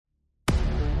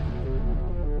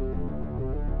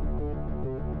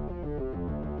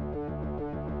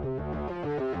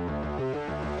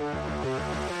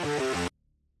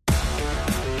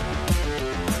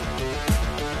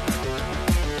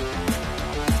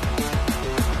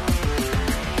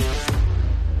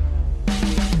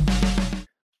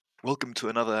to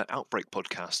another Outbreak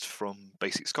podcast from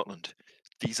Basic Scotland.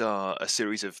 These are a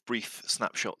series of brief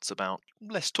snapshots about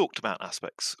less talked about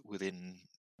aspects within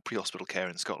pre-hospital care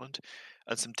in Scotland,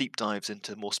 and some deep dives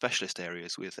into more specialist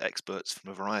areas with experts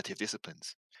from a variety of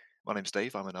disciplines. My name's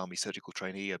Dave, I'm an Army surgical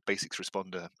trainee, a basics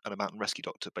responder, and a mountain rescue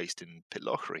doctor based in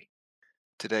Pitlochry.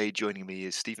 Today joining me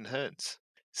is Stephen Hearns.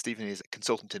 Stephen is a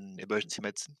consultant in emergency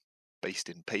medicine based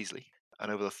in Paisley,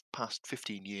 and over the past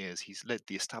 15 years he's led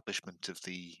the establishment of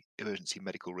the Emergency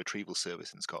Medical Retrieval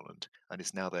Service in Scotland and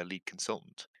is now their lead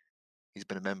consultant. He's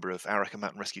been a member of Arica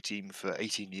Mountain Rescue Team for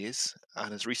 18 years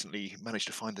and has recently managed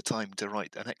to find the time to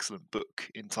write an excellent book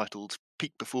entitled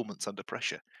Peak Performance Under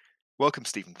Pressure. Welcome,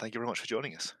 Stephen. Thank you very much for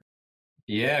joining us.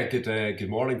 Yeah, good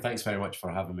morning. Thanks very much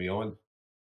for having me on.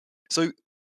 So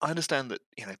I understand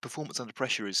that performance under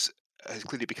pressure has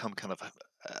clearly become kind of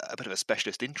a bit of a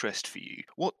specialist interest for you.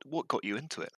 What got you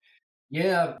into it?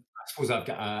 Yeah, I suppose I've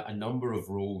got a number of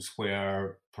roles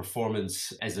where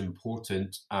performance is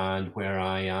important and where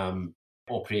I am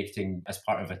operating as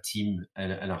part of a team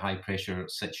in a high pressure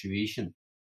situation.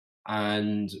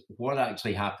 And what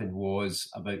actually happened was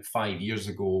about 5 years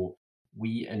ago,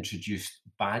 we introduced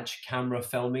badge camera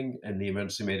filming in the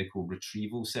Emergency Medical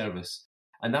Retrieval Service.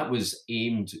 And that was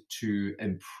aimed to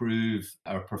improve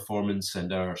our performance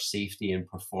and our safety in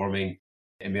performing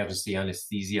emergency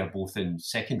anesthesia, both in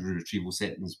secondary retrieval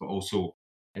settings, but also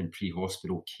in pre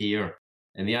hospital care.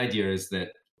 And the idea is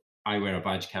that I wear a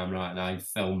badge camera and I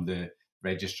film the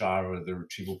registrar or the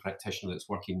retrieval practitioner that's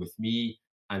working with me,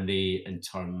 and they in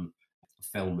turn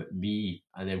film me.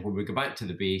 And then when we go back to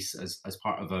the base as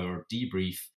part of our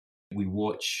debrief, we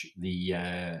watch the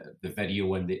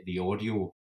video and the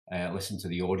audio, listen to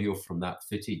the audio from that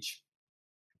footage.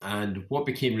 And what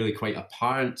became really quite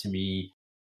apparent to me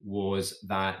was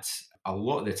that a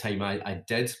lot of the time I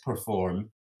did perform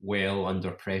well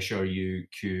under pressure. You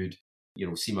could,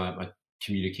 see my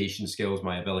communication skills,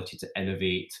 my ability to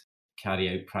innovate,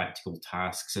 carry out practical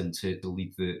tasks, and to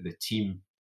lead the team.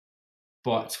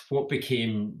 But what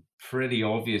became pretty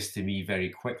obvious to me very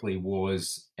quickly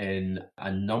was in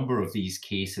a number of these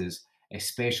cases,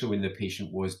 especially when the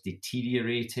patient was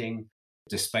deteriorating,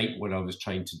 despite what I was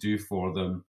trying to do for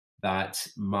them, that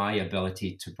my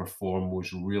ability to perform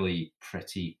was really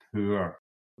pretty poor.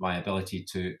 My ability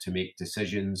to make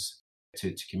decisions,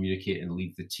 to communicate and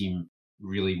lead the team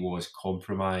really was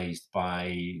compromised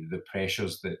by the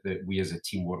pressures that we as a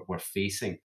team were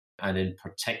facing. And in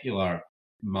particular,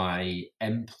 my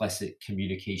implicit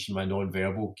communication, my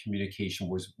non-verbal communication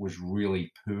was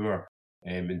really poor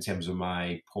in terms of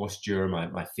my posture,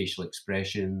 my facial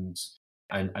expressions,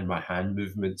 and my hand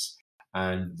movements.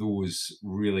 And those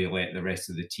really let the rest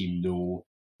of the team know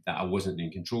that I wasn't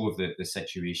in control of the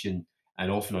situation.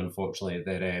 And often, unfortunately,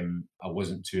 that I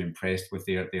wasn't too impressed with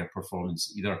their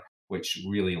performance either, which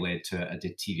really led to a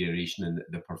deterioration in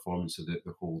the performance of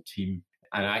the whole team.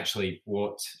 And actually,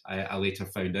 what I later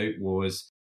found out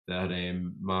was that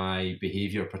my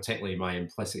behaviour, particularly my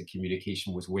implicit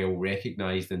communication, was well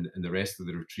recognised in the rest of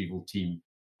the retrieval team.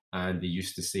 And they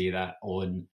used to say that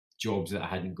on jobs that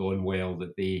hadn't gone well,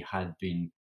 that they had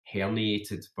been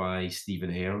herniated by Stephen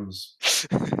Hearns.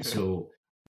 So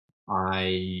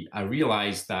I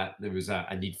realised that there was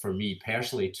a need for me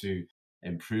personally to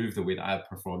improve the way that I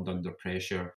performed under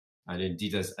pressure, and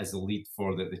indeed as the lead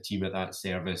for the team at that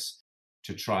service,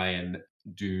 to try and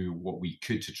do what we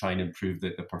could to try and improve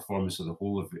the performance of the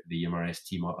whole of the MRS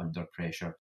team under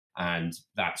pressure. And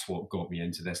that's what got me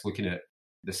into this, looking at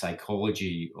the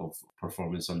psychology of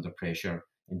performance under pressure,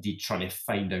 indeed trying to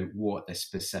find out what the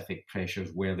specific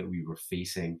pressures were that we were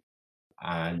facing.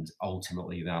 And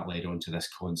ultimately that led on to this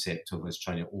concept of us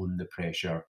trying to own the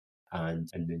pressure, and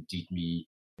indeed me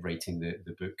writing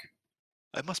the book.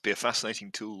 It must be a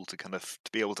fascinating tool to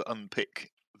to be able to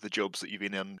unpick the jobs that you've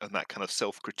been in and that kind of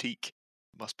self-critique.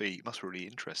 Must be really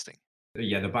interesting.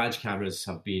 Yeah, the badge cameras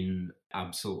have been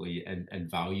absolutely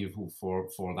invaluable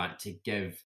for that, to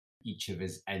give each of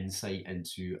us insight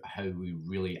into how we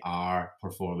really are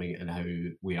performing and how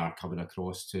we are coming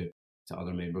across to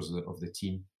other members of the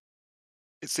team.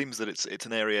 It seems that it's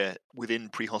an area within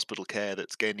pre-hospital care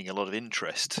that's gaining a lot of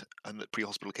interest, and that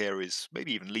pre-hospital care is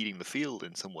maybe even leading the field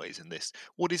in some ways in this.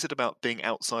 What is it about being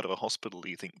outside of a hospital, do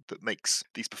you think, that makes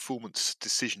these performance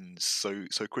decisions so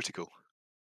critical?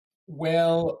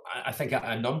 Well, I think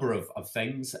a number of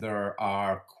things. There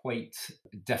are quite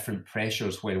different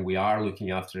pressures when we are looking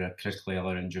after a critically ill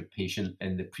or injured patient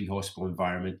in the pre-hospital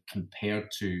environment compared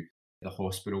to the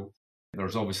hospital.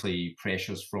 There's obviously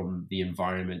pressures from the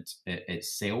environment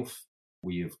itself.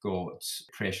 We've got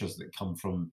pressures that come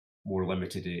from more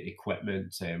limited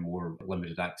equipment, more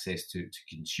limited access to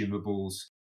consumables.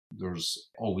 there's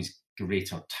always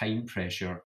greater time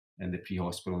pressure in the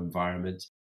pre-hospital environment,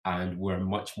 and we're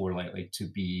much more likely to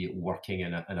be working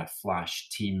in a flash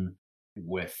team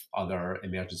with other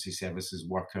emergency services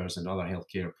workers and other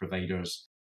healthcare providers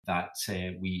that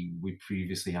we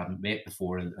previously haven't met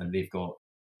before, and they've got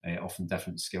often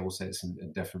different skill sets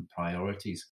and different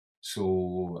priorities.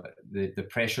 So the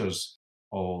pressures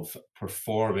of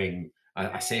performing,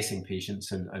 assessing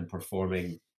patients and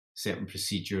performing certain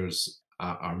procedures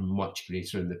are much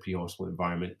greater in the pre-hospital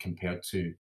environment compared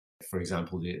to, for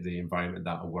example, the environment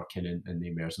that I work in the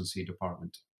emergency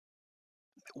department.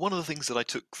 One of the things that I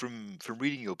took from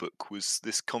reading your book was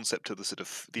this concept of the sort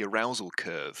of the arousal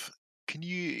curve. Can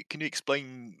you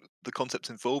explain the concepts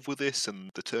involved with this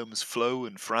and the terms flow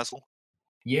and frazzle?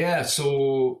 Yeah,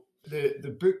 so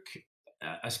the book,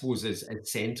 I suppose, is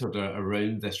centered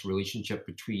around this relationship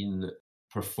between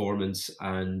performance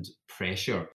and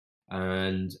pressure,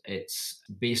 and it's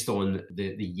based on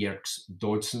the Yerkes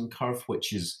Dodson curve,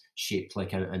 which is shaped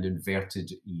like an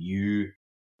inverted U.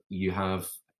 You have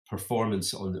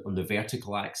performance on the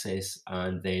vertical axis,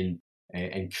 and then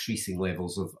increasing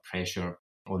levels of pressure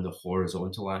on the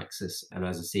horizontal axis. And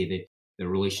as I say, the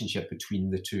relationship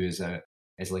between the two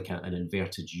is like an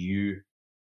inverted U.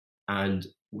 And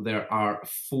there are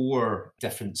four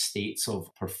different states of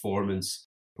performance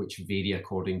which vary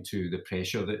according to the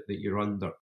pressure that you're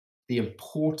under. The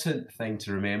important thing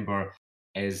to remember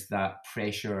is that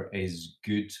pressure is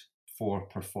good for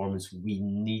performance. We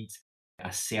need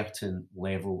a certain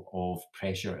level of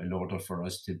pressure in order for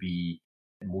us to be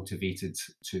motivated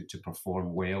to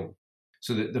perform well.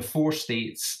 So the four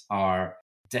states are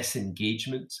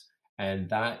disengagement, and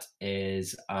that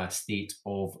is a state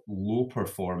of low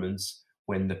performance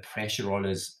when the pressure on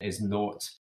us is not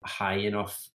high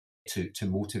enough to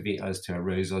motivate us, to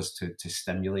arouse us, to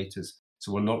stimulate us.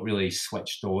 So we're not really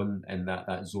switched on in that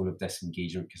zone of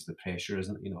disengagement because the pressure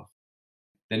isn't enough.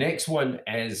 The next one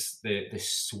is the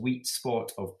sweet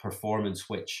spot of performance,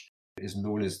 which is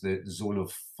known as the zone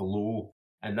of flow.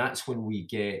 And that's when we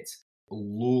get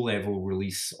low level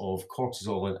release of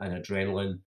cortisol and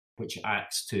adrenaline, which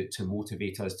acts to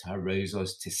motivate us, to arouse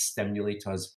us, to stimulate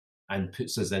us, and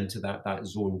puts us into that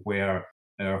zone where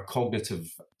our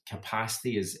cognitive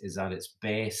capacity is at its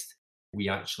best. We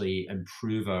actually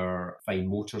improve our fine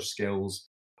motor skills,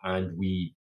 and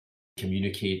we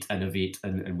communicate, innovate,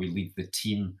 and we lead the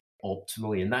team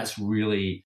optimally. And that's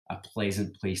really a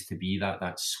pleasant place to be,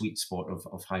 that sweet spot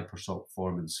of high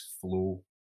performance flow.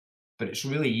 But it's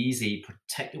really easy,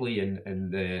 particularly in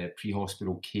the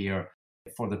pre-hospital care,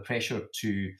 for the pressure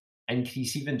to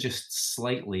increase even just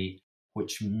slightly,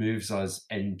 which moves us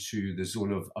into the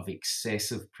zone of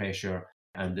excessive pressure,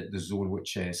 and the zone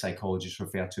which psychologists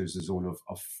refer to as the zone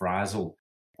of frazzle,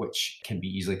 which can be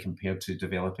easily compared to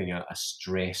developing a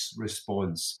stress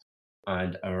response.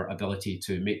 And our ability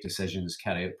to make decisions,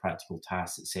 carry out practical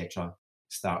tasks, etc.,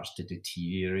 starts to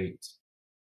deteriorate.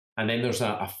 And then there's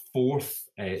a fourth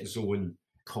zone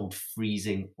called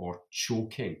freezing or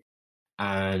choking.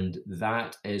 And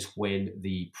that is when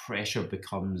the pressure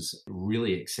becomes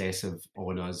really excessive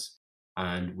on us,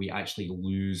 and we actually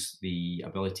lose the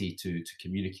ability to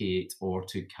communicate or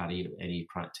to carry out any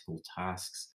practical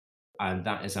tasks. And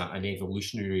that is an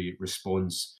evolutionary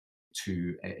response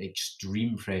to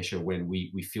extreme pressure when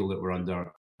we feel that we're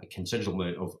under a considerable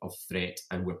amount of threat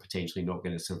and we're potentially not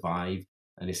going to survive.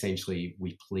 And essentially,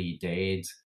 we play dead.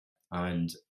 And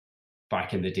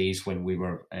back in the days when we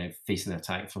were facing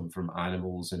attack from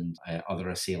animals and other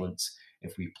assailants,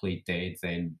 if we played dead,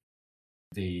 then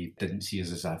they didn't see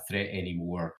us as a threat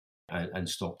anymore, and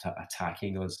stopped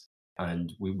attacking us.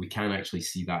 And we can actually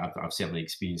see that. I've certainly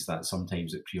experienced that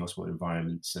sometimes at pre-hospital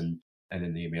environments and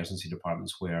in the emergency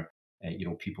departments where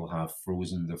people have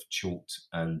frozen, they've choked,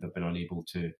 and they've been unable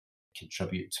to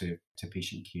contribute to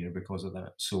patient care because of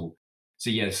that. So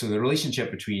the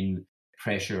relationship between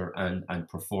pressure and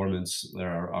performance,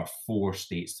 there are four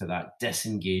states to that.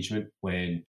 Disengagement,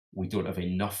 when we don't have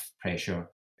enough pressure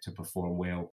to perform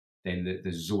well. Then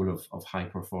the zone of high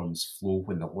performance flow,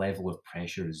 when the level of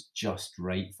pressure is just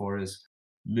right for us.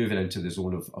 Moving into the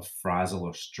zone of frazzle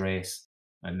or stress.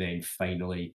 And then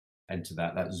finally into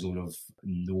that zone of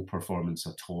no performance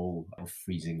at all, of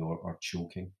freezing or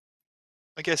choking.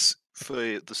 I guess for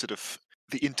the sort of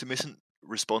the intermittent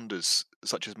responders,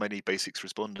 such as many basics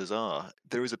responders are,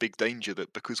 there is a big danger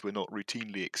that because we're not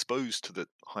routinely exposed to the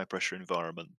high pressure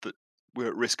environment, that we're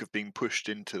at risk of being pushed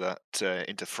into that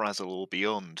into frazzle or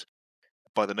beyond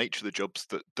by the nature of the jobs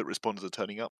that responders are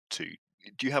turning up to.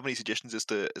 Do you have any suggestions as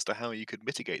to how you could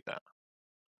mitigate that?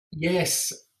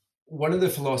 Yes. One of the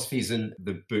philosophies in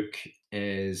the book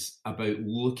is about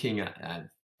looking at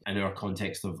in our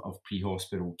context of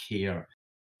pre-hospital care,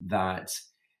 that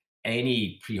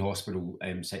any pre-hospital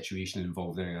situation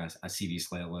involving a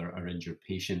seriously ill or injured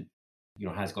patient,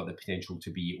 has got the potential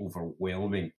to be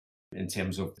overwhelming in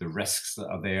terms of the risks that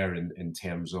are there, in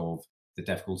terms of the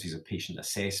difficulties of patient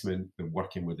assessment, the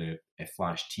working with the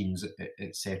flash teams,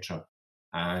 etc.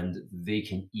 And they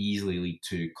can easily lead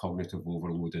to cognitive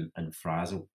overload and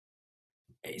frazzle.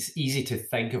 It's easy to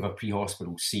think of a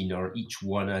pre-hospital scene or each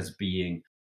one as being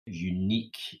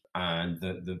unique, and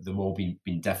them all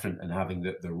being different and having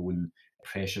their own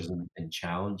pressures and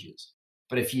challenges.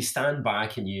 But if you stand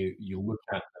back and you look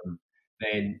at them,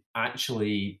 then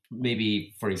actually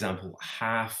maybe, for example,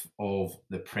 half of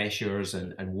the pressures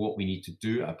and what we need to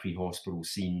do at a pre-hospital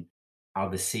scene are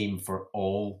the same for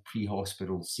all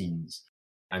pre-hospital scenes.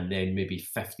 And then maybe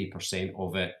 50%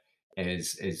 of it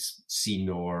is scene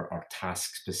or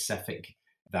task specific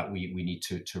that we need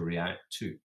to react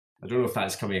to. I don't know if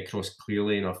that's coming across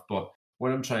clearly enough, but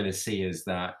what I'm trying to say is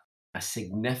that a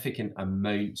significant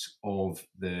amount of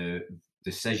the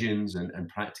decisions and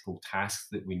practical tasks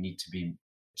that we need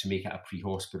to make at a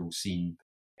pre-hospital scene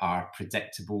are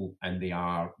predictable, and they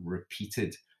are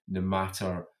repeated no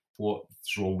matter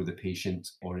what's wrong with the patient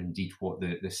or indeed what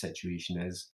the situation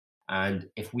is. And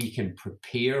if we can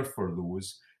prepare for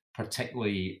those,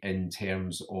 particularly in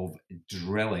terms of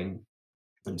drilling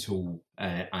until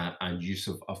and use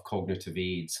of cognitive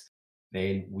aids,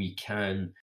 then we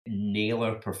can nail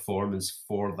our performance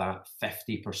for that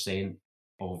 50%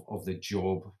 of the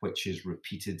job which is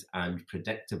repeated and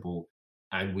predictable,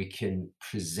 and we can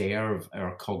preserve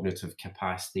our cognitive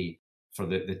capacity for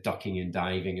the ducking and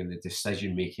diving and the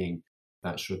decision making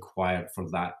that's required for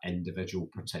that individual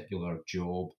particular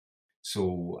job.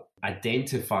 So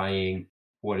identifying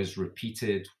what is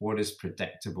repeated, what is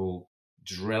predictable,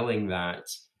 drilling that,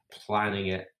 planning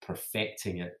it,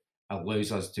 perfecting it,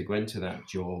 allows us to go into that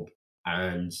job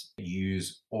and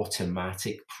use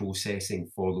automatic processing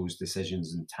for those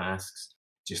decisions and tasks,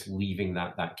 just leaving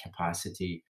that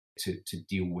capacity to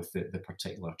deal with the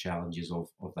particular challenges of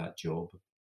that job.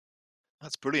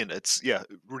 That's brilliant. It's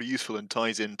really useful and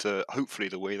ties into hopefully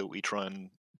the way that we try and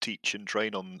teach and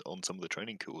train on some of the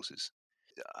training courses.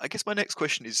 I guess my next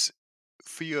question is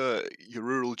for your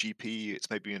rural GP. It's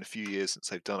maybe been a few years since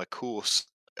they've done a course.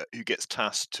 Who gets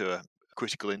tasked to a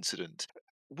critical incident?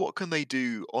 What can they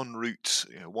do en route,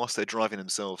 whilst they're driving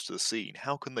themselves to the scene?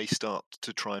 How can they start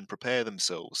to try and prepare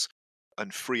themselves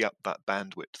and free up that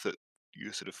bandwidth that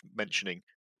you're sort of mentioning,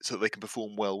 so that they can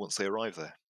perform well once they arrive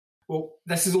there? Well,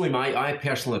 this is only my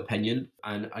personal opinion,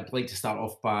 and I'd like to start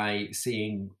off by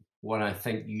saying what I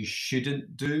think you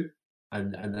shouldn't do,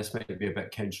 and this might be a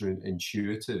bit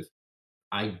counterintuitive.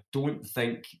 I don't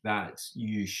think that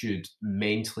you should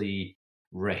mentally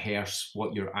rehearse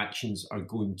what your actions are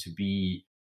going to be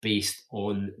based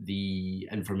on the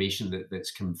information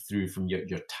that's come through from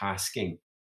your tasking.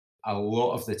 A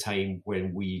lot of the time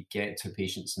when we get to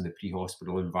patients in the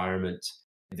pre-hospital environment,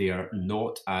 they are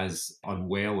not as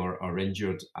unwell or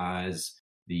injured as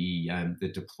the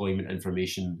deployment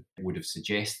information would have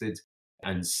suggested.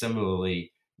 And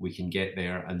similarly, we can get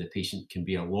there and the patient can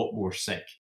be a lot more sick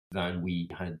than we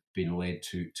had been led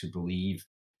to believe.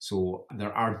 So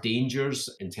there are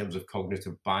dangers in terms of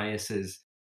cognitive biases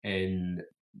in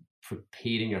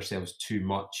preparing ourselves too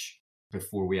much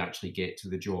before we actually get to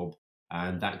the job.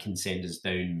 And that can send us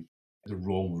down the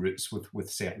wrong routes with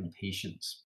certain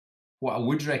patients. What I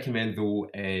would recommend though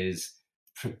is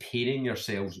preparing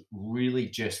yourselves really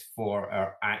just for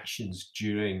our actions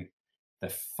during the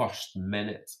first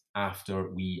minute after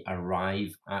we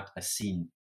arrive at a scene.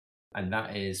 And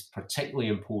that is particularly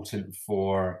important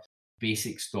for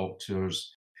basics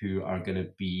doctors who are going to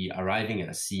be arriving at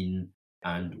a scene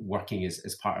and working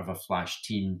as part of a flash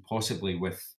team, possibly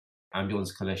with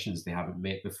ambulance clinicians they haven't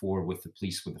met before, with the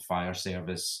police, with the fire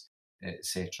service,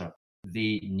 etc.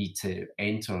 They need to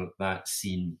enter that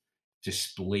scene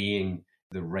displaying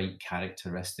the right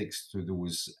characteristics to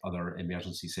those other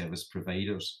emergency service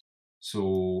providers.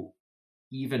 So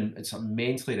even it's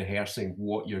mentally rehearsing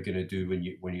what you're going to do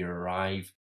when you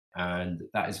arrive, and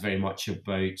that is very much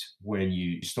about when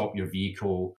you stop your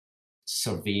vehicle,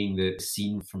 surveying the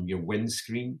scene from your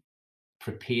windscreen,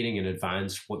 preparing in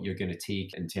advance what you're going to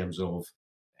take in terms of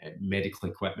medical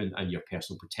equipment and your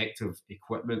personal protective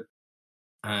equipment,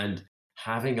 and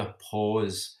having a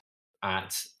pause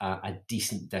at a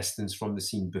decent distance from the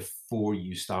scene before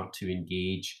you start to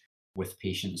engage with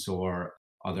patients or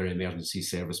other emergency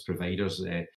service providers.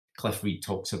 Cliff Reid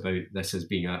talks about this as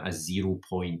being a 0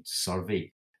 point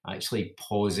survey, actually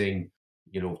pausing,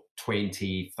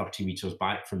 20, 30 meters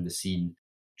back from the scene,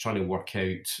 trying to work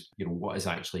out, what has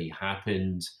actually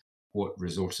happened, what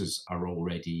resources are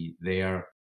already there,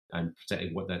 and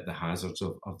particularly what the hazards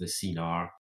of the scene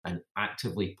are, and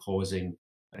actively pausing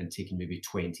and taking maybe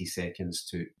 20 seconds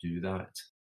to do that.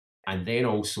 And then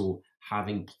also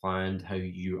having planned how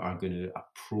you are going to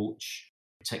approach,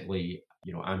 particularly,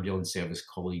 ambulance service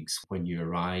colleagues when you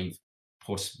arrive,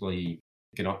 possibly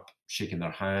picking up, shaking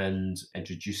their hand,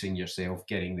 introducing yourself,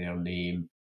 getting their name,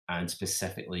 and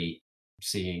specifically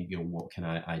saying, what can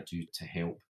I do to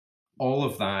help? All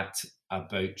of that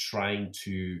about trying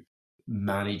to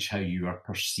manage how you are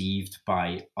perceived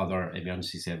by other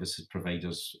emergency services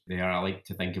providers there. I like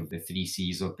to think of the three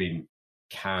C's of being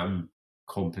calm,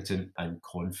 competent, and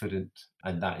confident.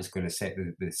 And that is going to set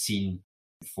the scene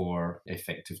for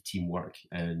effective teamwork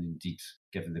and indeed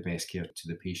giving the best care to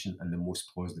the patient and the most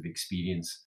positive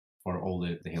experience for all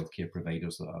the healthcare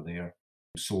providers that are there.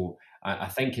 So I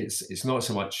think it's not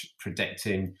so much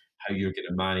predicting how you're going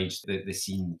to manage the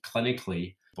scene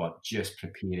clinically, but just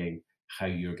preparing how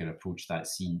you're going to approach that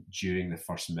scene during the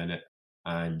first minute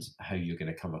and how you're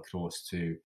going to come across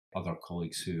to other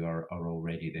colleagues who are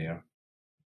already there.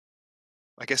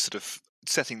 I guess sort of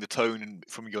setting the tone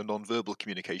from your non-verbal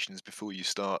communications before you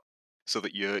start, so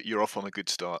that you're off on a good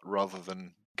start rather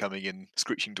than coming in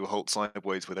screeching to a halt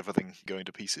sideways with everything going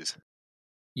to pieces.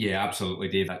 Yeah, absolutely,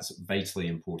 Dave. That's vitally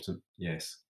important.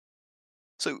 Yes.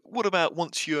 So, what about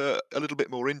once you're a little bit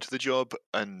more into the job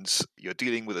and you're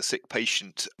dealing with a sick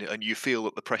patient and you feel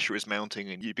that the pressure is mounting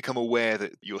and you become aware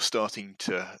that you're starting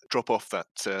to drop off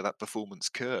that performance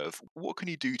curve? What can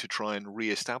you do to try and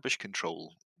re-establish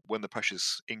control when the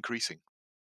pressure's increasing?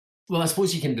 Well, I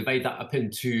suppose you can divide that up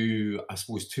into,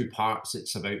 two parts.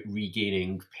 It's about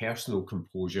regaining personal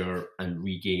composure and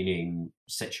regaining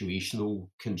situational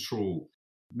control.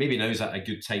 Maybe now is a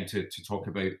good time to talk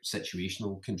about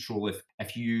situational control.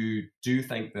 If you do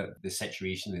think that the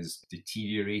situation is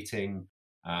deteriorating,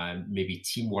 maybe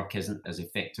teamwork isn't as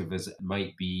effective as it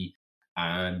might be,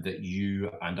 and that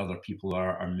you and other people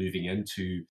are moving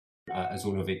into a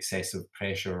zone of excessive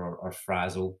pressure or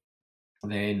frazzle,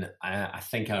 then I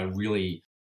think a really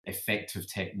effective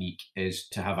technique is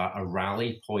to have a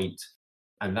rally point.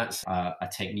 And that's a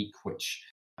technique which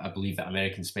I believe that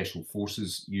American Special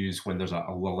Forces use when there's a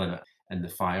lull in the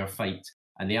firefight.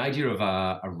 And the idea of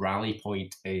a rally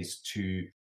point is to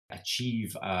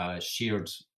achieve a shared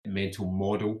mental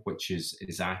model which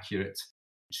is accurate,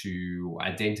 to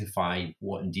identify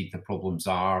what indeed the problems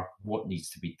are, what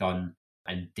needs to be done,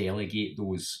 and delegate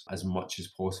those as much as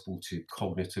possible to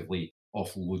cognitively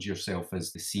offload yourself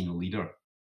as the scene leader.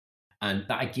 And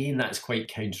that again, that's quite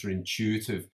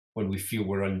counterintuitive when we feel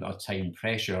we're under time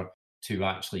pressure to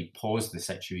actually pause the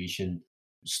situation,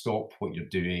 stop what you're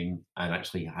doing, and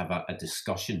actually have a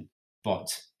discussion. But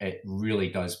it really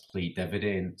does play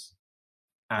dividends.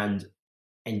 And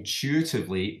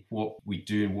intuitively, what we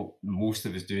do and what most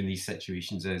of us do in these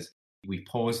situations is we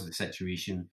pause the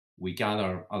situation, we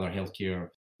gather other healthcare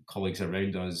colleagues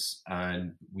around us,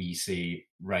 and we say,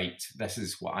 right, this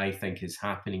is what I think is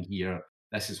happening here.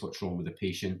 This is what's wrong with the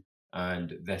patient,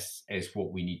 and this is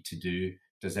what we need to do.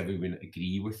 Does everyone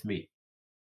agree with me?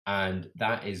 And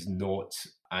that is not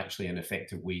actually an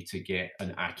effective way to get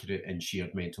an accurate and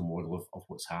shared mental model of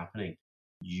what's happening.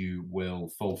 You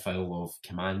will fall foul of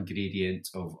command gradient,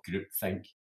 of groupthink.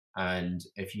 And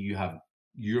if you have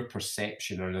your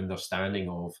perception or an understanding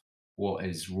of what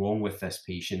is wrong with this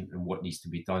patient and what needs to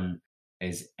be done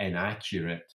is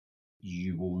inaccurate,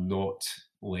 you will not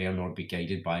learn or be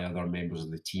guided by other members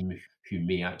of the team who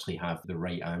may actually have the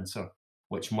right answer.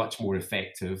 Which much more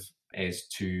effective is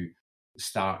to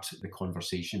start the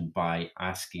conversation by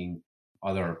asking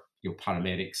other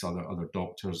paramedics, other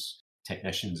doctors,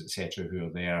 technicians, etc., who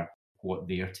are there, what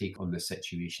their take on the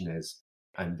situation is,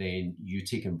 and then you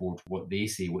take on board what they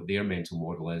say, what their mental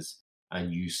model is,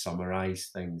 and you summarize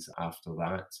things after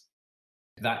that.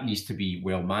 That needs to be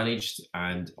well managed,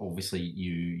 and obviously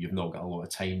you've not got a lot of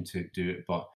time to do it,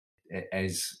 but it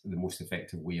is the most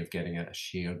effective way of getting a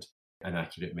shared and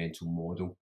accurate mental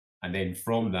model. And then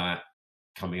from that,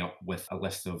 coming up with a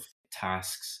list of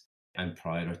tasks and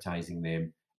prioritizing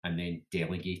them, and then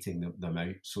delegating them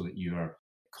out so that you are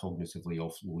cognitively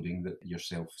offloading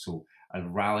yourself. So a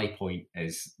rally point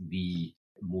is the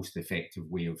most effective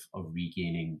way of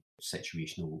regaining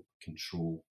situational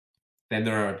control. Then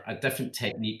there are different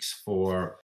techniques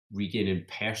for regaining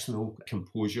personal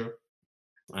composure.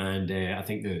 And I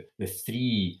think the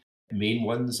three main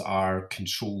ones are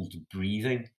controlled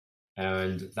breathing.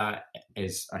 And that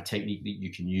is a technique that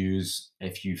you can use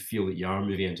if you feel that you are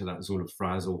moving into that zone of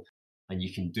frazzle, and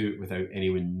you can do it without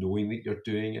anyone knowing that you're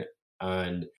doing it.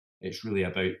 And It's really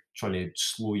about trying to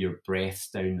slow your breaths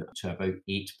down to about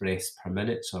 8 breaths per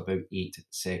minute, so about 8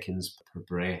 seconds per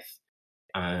breath.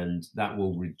 And that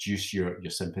will reduce your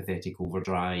sympathetic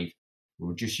overdrive,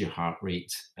 reduce your heart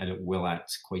rate, and it will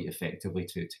act quite effectively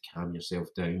to calm yourself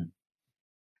down.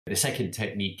 The second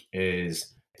technique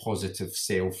is positive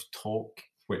self talk,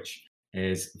 which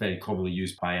is very commonly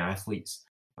used by athletes.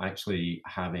 Actually,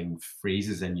 having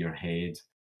phrases in your head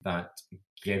that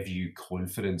give you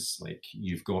confidence, like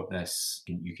you've got this,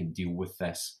 you can deal with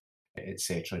this,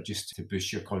 etc., just to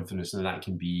boost your confidence. And that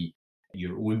can be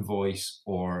your own voice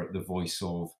or the voice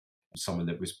of someone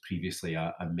that was previously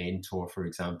a mentor, for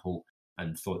example,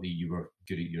 and thought that you were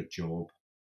good at your job.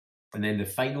 And then the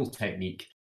final technique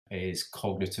is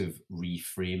cognitive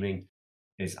reframing,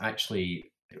 is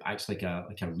actually like a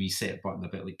reset button, a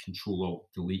bit like Control Alt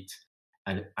Delete,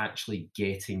 and actually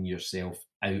getting yourself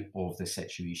out of the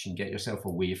situation, get yourself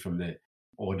away from the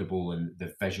audible and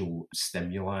the visual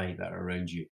stimuli that are around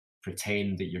you.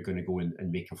 Pretend that you're going to go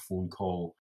and make a phone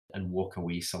call and walk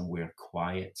away somewhere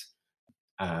quiet.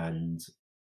 And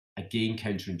again,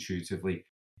 counterintuitively,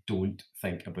 don't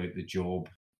think about the job.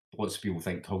 Lots of people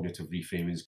think cognitive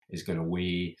reframing is going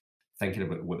away, thinking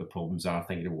about what the problems are,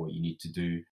 thinking about what you need to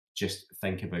do. Just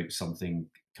think about something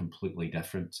completely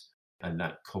different. And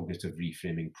that cognitive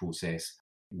reframing process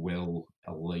will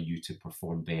allow you to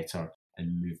perform better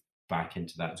and move back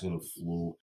into that zone of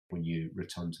flow when you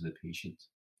return to the patient.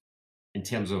 In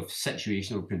terms of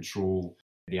situational control,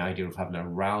 the idea of having a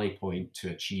rally point to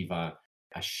achieve a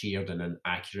shared and an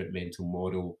accurate mental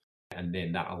model, and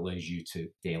then that allows you to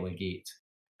delegate.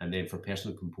 And then for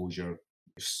personal composure,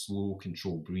 slow,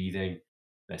 controlled breathing,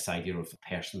 this idea of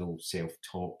personal self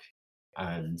talk,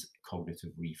 and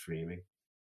cognitive reframing.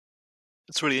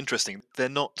 It's really interesting. They're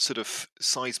not sort of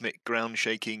seismic, ground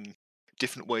shaking,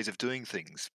 different ways of doing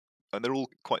things. And they're all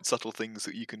quite subtle things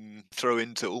that you can throw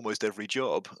into almost every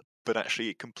job, but actually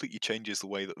it completely changes the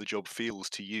way that the job feels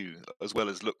to you as well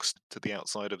as looks to the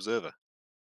outside observer.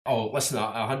 Oh, listen,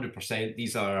 100%.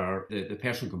 These are the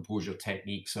personal composure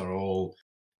techniques are all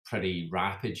pretty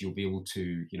rapid. You'll be able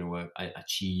to,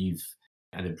 achieve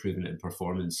an improvement in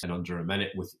performance in under a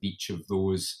minute with each of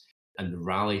those. And the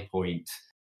rally point,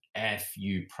 if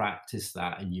you practice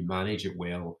that and you manage it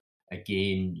well,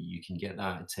 again, you can get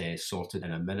that sorted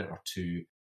in a minute or two.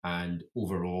 And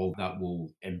overall, that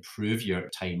will improve your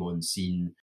time on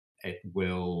scene. It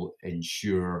will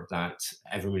ensure that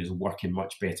everyone is working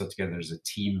much better together as a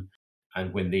team.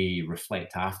 And when they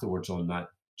reflect afterwards on that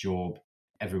job,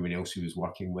 everyone else who is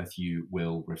working with you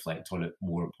will reflect on it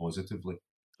more positively.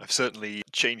 I've certainly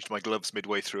changed my gloves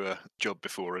midway through a job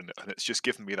before, and it's just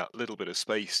given me that little bit of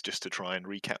space just to try and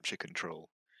recapture control.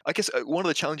 I guess one of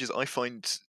the challenges I find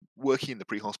working in the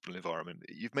pre-hospital environment,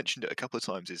 you've mentioned it a couple of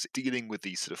times, is dealing with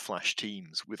these sort of flash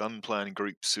teams with unplanned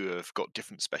groups who have got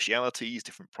different specialities,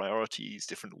 different priorities,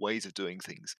 different ways of doing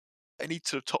things. Any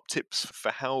sort of top tips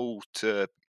for how to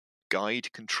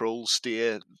guide, control,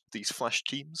 steer these flash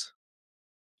teams?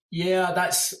 Yeah,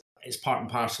 it's part and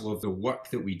parcel of the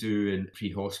work that we do in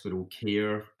pre-hospital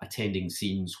care, attending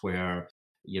scenes where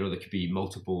there could be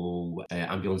multiple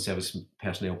ambulance service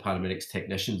personnel, paramedics,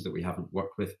 technicians that we haven't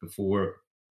worked with before.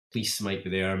 Police might be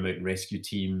there, mountain rescue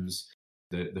teams,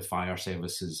 the fire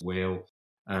service as well,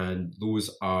 and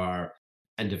those are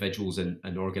individuals and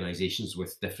organisations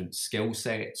with different skill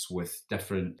sets, with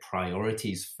different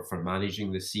priorities for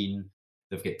managing the scene.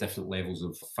 They've got different levels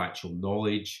of factual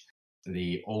knowledge.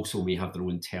 They also may have their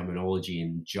own terminology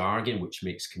and jargon, which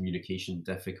makes communication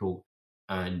difficult,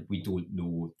 and we don't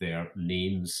know their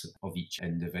names of each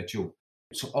individual.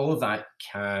 So, all of that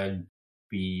can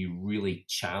be really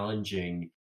challenging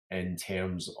in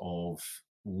terms of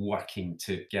working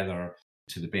together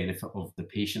to the benefit of the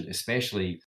patient,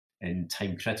 especially in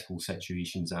time critical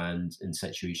situations and in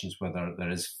situations where there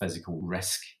is physical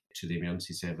risk to the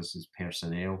emergency services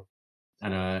personnel.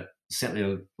 And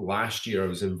certainly last year, I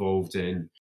was involved in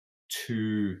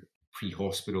two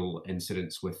pre-hospital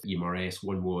incidents with EMRS.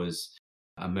 One was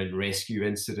a mountain rescue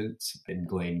incident in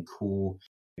Glencoe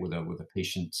with a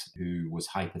patient who was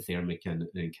hypothermic and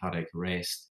in cardiac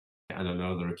arrest, and on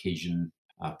another occasion,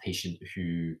 a patient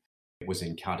who was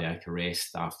in cardiac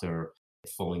arrest after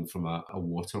falling from a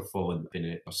waterfall and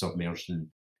being submerged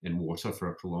in water for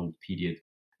a prolonged period.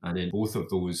 And in both of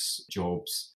those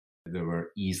jobs, there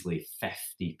were easily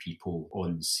 50 people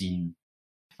on scene,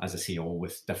 as I say, all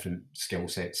with different skill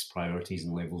sets, priorities,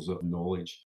 and levels of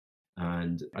knowledge.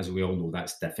 And as we all know,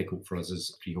 that's difficult for us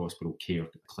as pre hospital care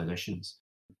clinicians.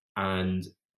 And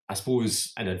I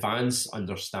suppose in advance,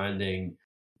 understanding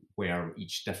where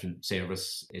each different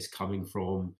service is coming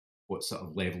from, what sort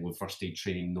of level of first aid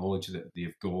training knowledge that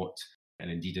they've got, and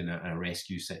indeed in a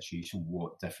rescue situation,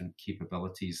 what different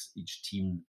capabilities each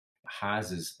team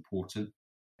has is important.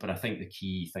 But I think the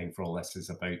key thing for all this is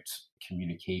about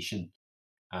communication.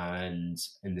 And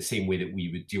in the same way that we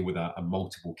would deal with a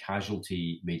multiple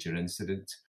casualty major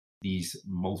incident, these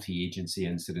multi agency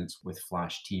incidents with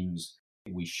flash teams,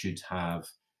 we should have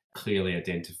clearly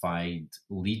identified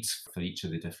leads for each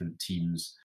of the different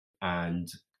teams and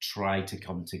try to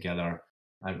come together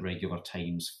at regular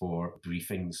times for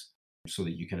briefings so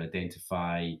that you can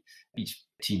identify each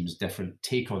team's different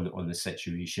take on the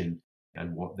situation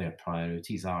and what their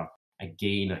priorities are.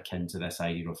 Again, akin to this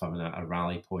idea of having a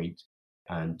rally point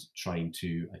and trying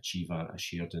to achieve a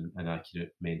shared and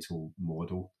accurate mental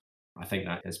model. I think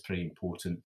that is pretty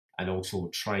important. And also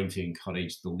trying to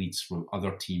encourage the leads from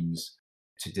other teams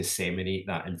to disseminate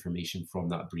that information from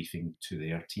that briefing to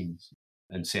their teams.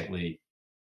 And certainly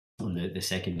on the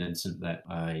second incident that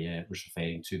I was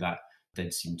referring to, that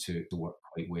did seem to work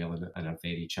quite well in a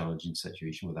very challenging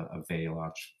situation with a very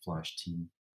large flash team.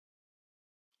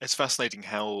 It's fascinating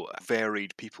how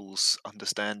varied people's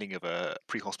understanding of a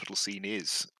pre-hospital scene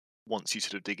is once you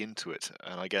sort of dig into it.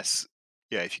 And I guess,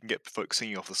 yeah, if you can get folks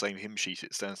singing off the same hymn sheet,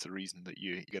 it stands to reason that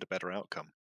you get a better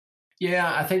outcome.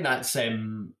 Yeah, I think that's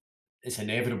it's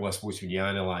inevitable, I suppose, when you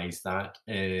analyse that,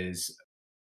 is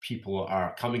people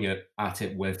are coming at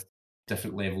it with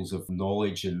different levels of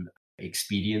knowledge and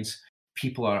experience.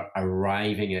 People are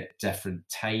arriving at different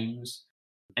times.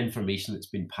 Information that's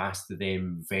been passed to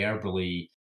them verbally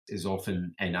is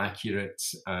often inaccurate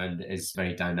and is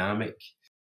very dynamic.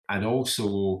 And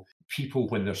also, people,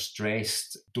 when they're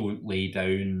stressed, don't lay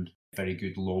down very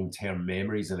good long term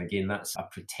memories. And again, that's a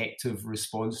protective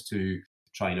response to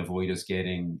try and avoid us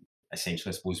getting,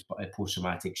 essentially, I suppose, a post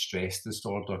traumatic stress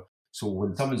disorder. So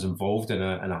when someone's involved in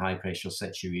a high pressure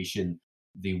situation,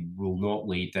 they will not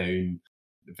lay down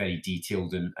very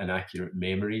detailed and accurate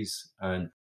memories. And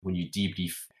when you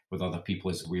debrief with other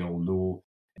people, as we all know,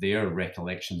 their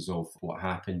recollections of what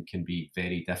happened can be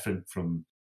very different from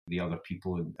the other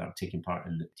people that are taking part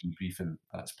in the debrief, and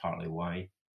that's partly why.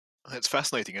 It's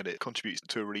fascinating and it contributes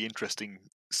to a really interesting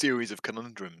series of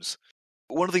conundrums.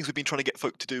 One of the things we've been trying to get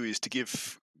folk to do is to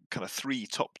give kind of 3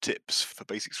 top tips for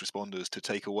basics responders to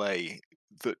take away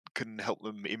that can help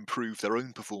them improve their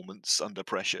own performance under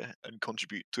pressure and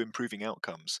contribute to improving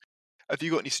outcomes. Have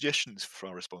you got any suggestions for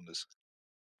our responders?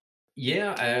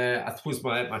 Yeah, I suppose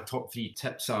my top three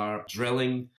tips are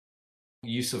drilling,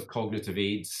 use of cognitive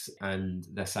aids, and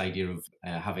this idea of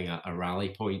having a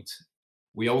rally point.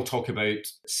 We all talk about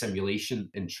simulation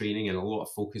in training, and a lot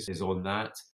of focus is on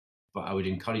that. But I would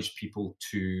encourage people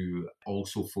to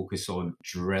also focus on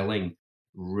drilling,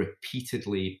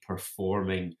 repeatedly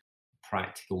performing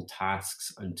practical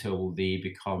tasks until they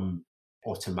become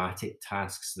automatic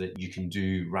tasks that you can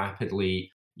do rapidly,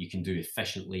 you can do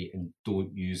efficiently, and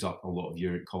don't use up a lot of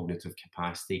your cognitive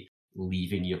capacity,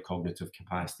 leaving your cognitive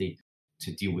capacity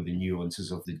to deal with the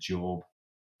nuances of the job.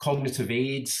 Cognitive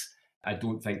aids, I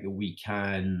don't think that we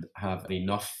can have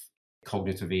enough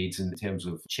cognitive aids in terms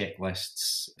of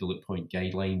checklists, bullet point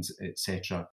guidelines,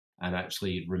 etc., and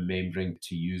actually remembering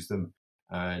to use them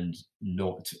and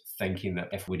not thinking that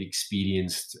if we're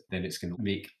experienced, then it's going to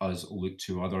make us look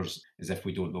to others as if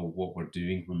we don't know what we're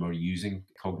doing when we're using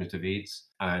cognitive aids.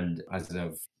 And as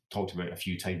I've talked about a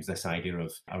few times, this idea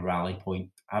of a rally point,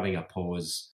 having a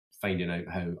pause, finding out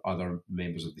how other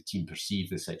members of the team perceive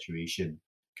the situation,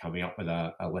 coming up with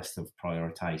a list of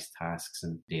prioritized tasks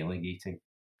and delegating.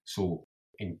 So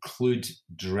include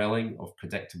drilling of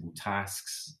predictable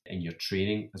tasks in your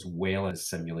training as well as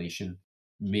simulation.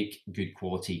 Make good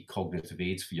quality cognitive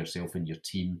aids for yourself and your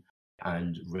team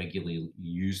and regularly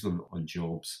use them on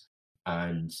jobs.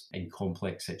 And in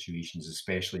complex situations,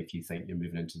 especially if you think you're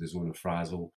moving into the zone of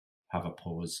frazzle, have a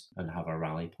pause and have a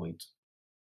rally point.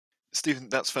 Stephen,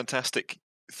 that's fantastic.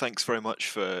 Thanks very much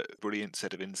for a brilliant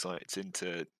set of insights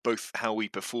into both how we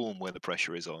perform when the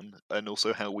pressure is on and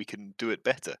also how we can do it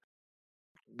better.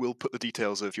 We'll put the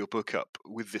details of your book up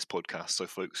with this podcast so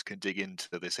folks can dig into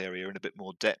this area in a bit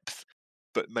more depth.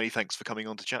 But many thanks for coming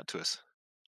on to chat to us.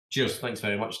 Cheers. Thanks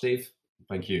very much, Dave.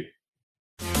 Thank you.